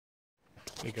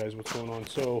Hey guys, what's going on?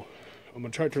 So I'm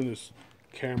gonna try to turn this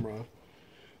camera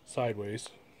sideways,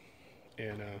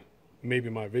 and maybe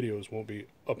my videos won't be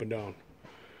up and down.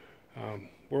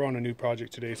 We're on a new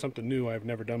project today, something new I've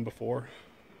never done before,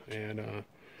 and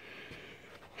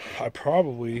I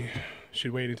probably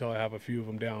should wait until I have a few of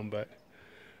them down, but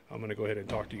I'm gonna go ahead and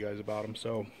talk to you guys about them.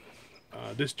 So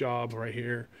this job right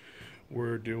here,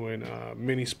 we're doing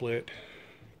mini split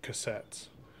cassettes,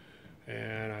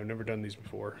 and I've never done these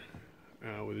before.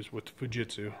 With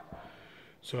Fujitsu,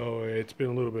 so it's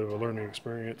been a little bit of a learning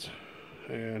experience,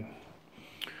 and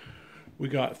we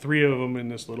got 3 of them in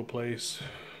this little place.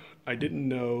 I didn't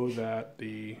know that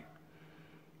the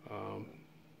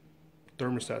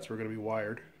thermostats were going to be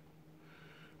wired.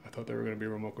 I thought they were going to be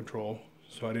remote control,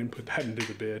 so I didn't put that into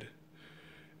the bid.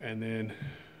 And then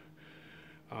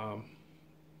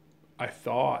I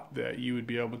thought that you would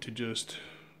be able to just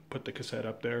put the cassette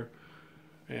up there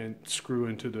and screw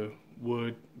into the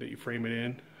wood that you frame it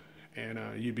in,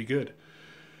 and you'd be good.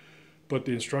 But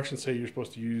the instructions say you're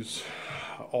supposed to use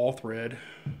all thread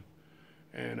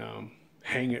and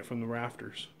hang it from the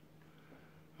rafters.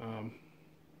 And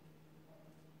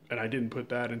I didn't put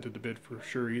that into the bid for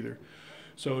sure either.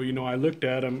 So, you know, I looked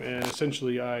at them, and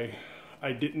essentially I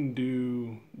didn't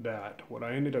do that. What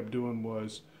I ended up doing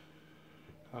was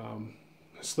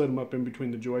slid them up in between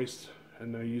the joists,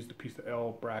 and I used a piece of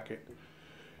L bracket,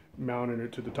 mounted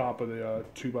it to the top of the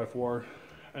 2x4,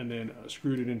 and then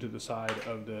screwed it into the side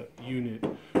of the unit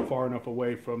far enough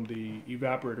away from the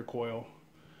evaporator coil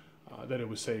that it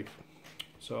was safe.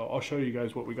 So I'll show you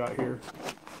guys what we got here.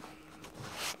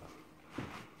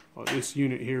 This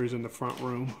unit here is in the front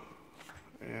room,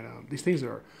 and these things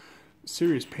are a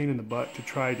serious pain in the butt to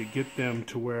try to get them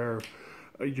to where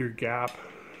where you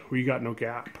got no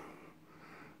gap.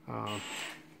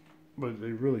 But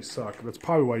they really suck. That's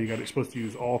probably why you're supposed to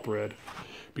use all thread,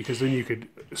 because then you could,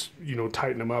 you know,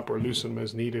 tighten them up or loosen them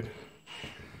as needed.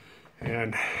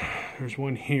 And there's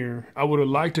one here. I would have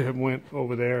liked to have went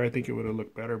over there. I think it would have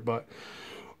looked better, but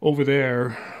over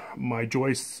there, my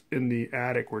joists in the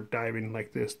attic were diving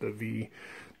like this, the V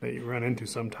that you run into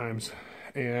sometimes.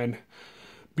 And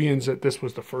being that this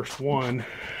was the first one,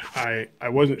 I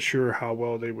wasn't sure how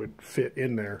well they would fit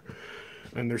in there.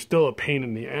 And they're still a pain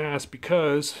in the ass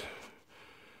because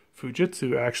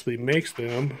Fujitsu actually makes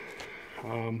them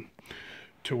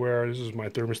to where, this is my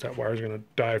thermostat wire is going to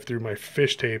dive through my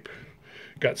fish tape.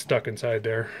 Got stuck inside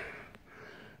there.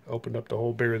 Opened up the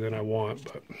hole bigger than I want,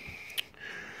 but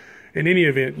in any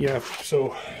event, yeah,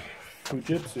 so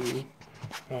Fujitsu,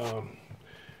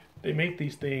 they make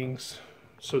these things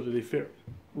so that they fit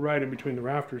right in between the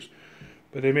rafters,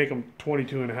 but they make them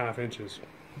 22.5 inches.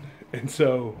 And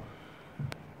so,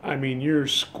 I mean, you're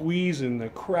squeezing the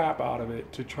crap out of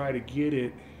it to try to get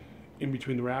it in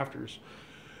between the rafters.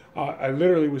 I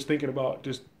literally was thinking about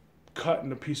just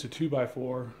cutting a piece of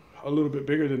 2x4 a little bit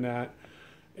bigger than that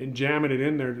and jamming it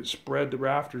in there to spread the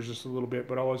rafters just a little bit,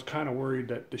 but I was kind of worried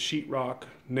that the sheetrock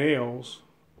nails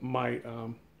might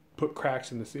put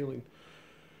cracks in the ceiling.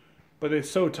 But it's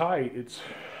so tight,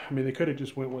 I mean, they could have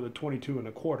just went with a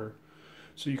 22.25,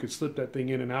 so you could slip that thing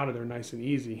in and out of there nice and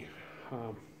easy.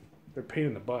 They're a pain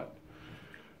in the butt.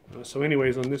 So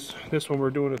anyways, on this one, we're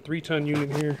doing a 3-ton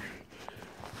unit here.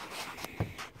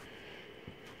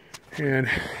 And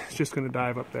it's just going to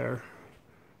dive up there,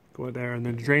 go there, and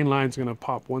then the drain line's going to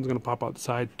pop. One's going to pop out the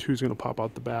side, two's going to pop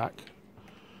out the back.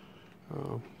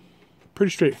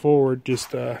 Pretty straightforward,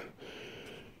 just,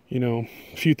 you know,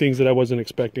 a few things that I wasn't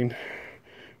expecting.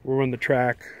 We're on the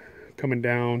track coming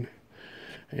down,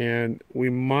 and we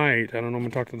might, I don't know, I'm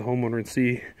going to talk to the homeowner and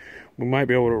see, we might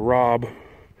be able to rob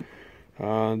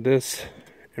this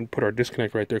and put our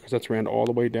disconnect right there, because that's ran all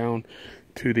the way down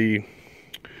to the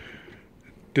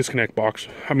disconnect box,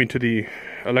 to the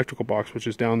electrical box, which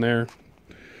is down there.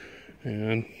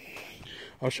 And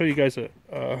I'll show you guys a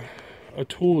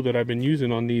tool that I've been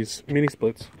using on these mini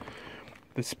splits,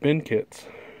 the spin kits.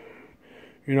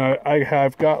 You know, I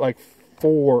have got like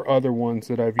 4 other ones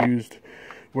that I've used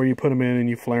where you put them in and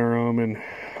you flare them, and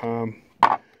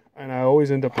I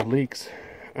always end up with leaks.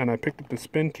 And I picked up the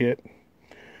spin kit,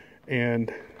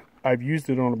 and I've used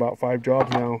it on about 5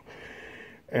 jobs now,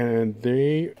 and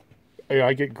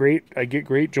I get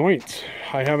great joints.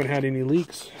 I haven't had any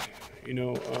leaks, you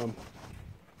know.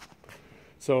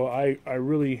 So I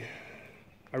really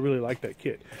like that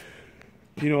kit.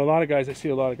 You know, I see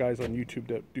a lot of guys on YouTube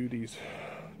that do these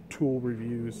tool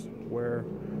reviews where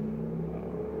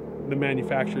the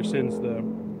manufacturer sends the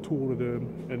tool to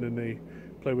them, and then they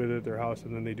play with it at their house,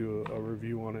 and then they do a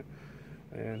review on it.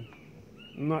 And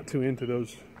I'm not too into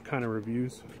those kind of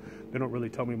reviews. They don't really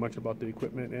tell me much about the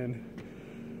equipment, and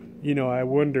you know, I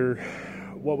wonder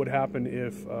what would happen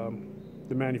if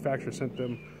the manufacturer sent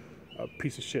them a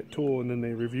piece of shit tool and then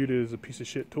they reviewed it as a piece of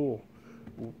shit tool.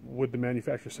 Would the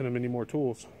manufacturer send them any more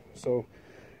tools? So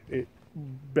it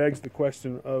begs the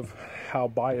question of how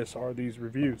biased are these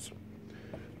reviews.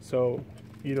 So,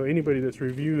 you know, anybody that's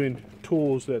reviewing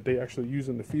tools that they actually use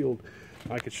in the field,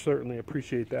 I could certainly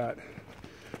appreciate that.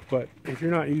 But if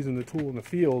you're not using the tool in the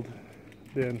field,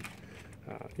 then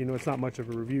you know, it's not much of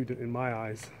a review in my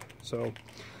eyes. So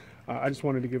I just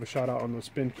wanted to give a shout out on those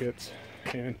spin kits.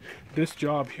 And this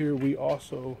job here, we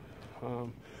also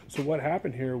so what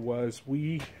happened here was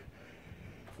we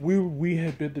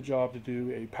had bid the job to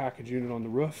do a package unit on the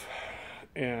roof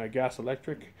and a gas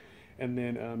electric, and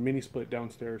then a mini split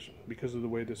downstairs. Because of the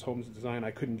way this home's designed,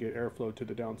 I couldn't get airflow to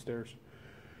the downstairs.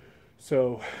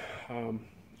 So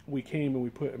we came and we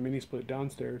put a mini split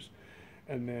downstairs,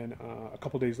 and then a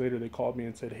couple days later they called me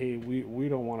and said, hey, we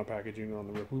don't want a package unit on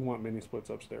the roof, we want mini splits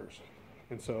upstairs.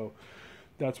 And so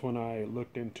that's when I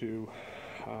looked into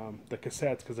the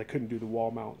cassettes, because I couldn't do the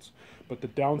wall mounts. But the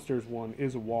downstairs one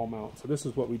is a wall mount. So this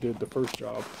is what we did the first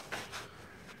job.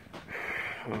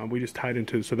 We just tied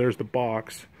into, so there's the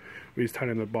box. We just tied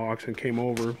in the box and came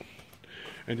over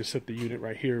and just set the unit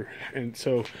right here. And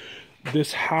so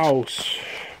this house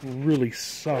really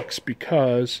sucks,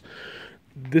 because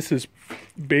this is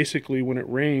basically when it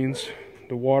rains,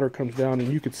 the water comes down,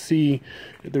 and you could see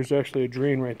there's actually a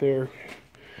drain right there.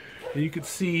 And you could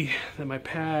see that my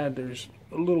pad, there's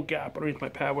a little gap underneath my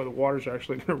pad where the water's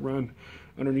actually going to run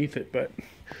underneath it. But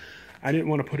I didn't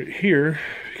want to put it here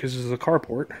because this is a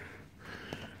carport.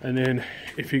 And then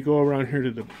if you go around here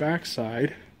to the back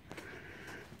side,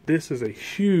 this is a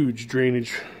huge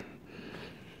drainage.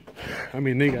 I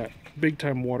mean, they got big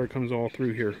time water comes all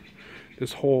through here,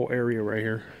 this whole area right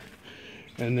here.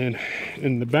 And then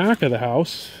in the back of the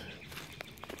house,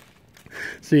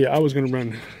 see, I was going to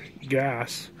run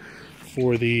gas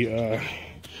for the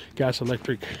gas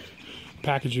electric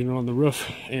package unit on the roof,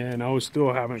 and I was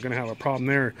still going to have a problem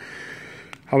there.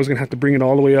 I was going to have to bring it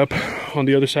all the way up on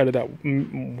the other side of that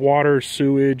water,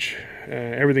 sewage,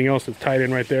 everything else that's tied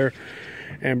in right there,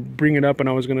 and bring it up, and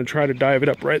I was going to try to dive it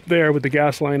up right there with the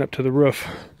gas line up to the roof,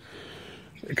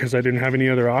 because I didn't have any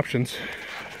other options.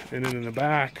 And then in the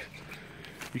back,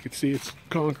 you can see it's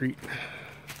concrete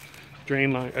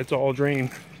drain line. It's all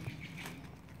drain.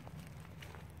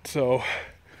 So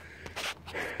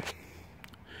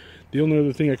the only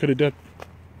other thing I could have done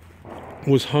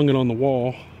was hung it on the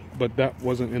wall, but that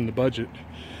wasn't in the budget.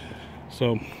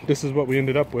 So this is what we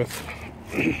ended up with.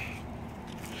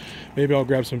 Maybe I'll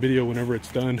grab some video whenever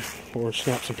it's done, or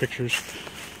snap some pictures.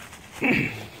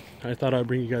 I thought I'd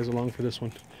bring you guys along for this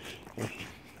one.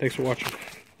 Thanks for watching.